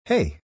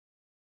Hey,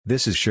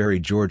 this is Sherry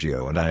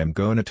Giorgio and I am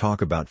going to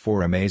talk about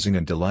 4 amazing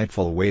and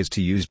delightful ways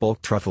to use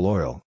bulk truffle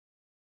oil.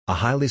 A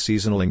highly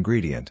seasonal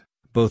ingredient,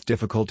 both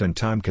difficult and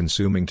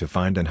time-consuming to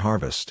find and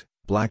harvest,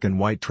 black and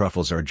white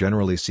truffles are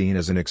generally seen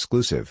as an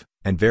exclusive,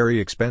 and very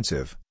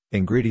expensive,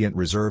 ingredient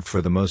reserved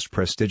for the most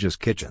prestigious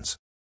kitchens.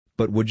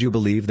 But would you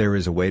believe there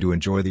is a way to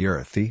enjoy the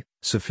earthy,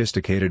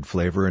 sophisticated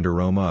flavor and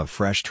aroma of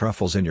fresh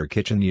truffles in your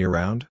kitchen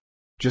year-round?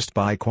 Just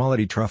buy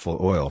quality truffle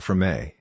oil from A.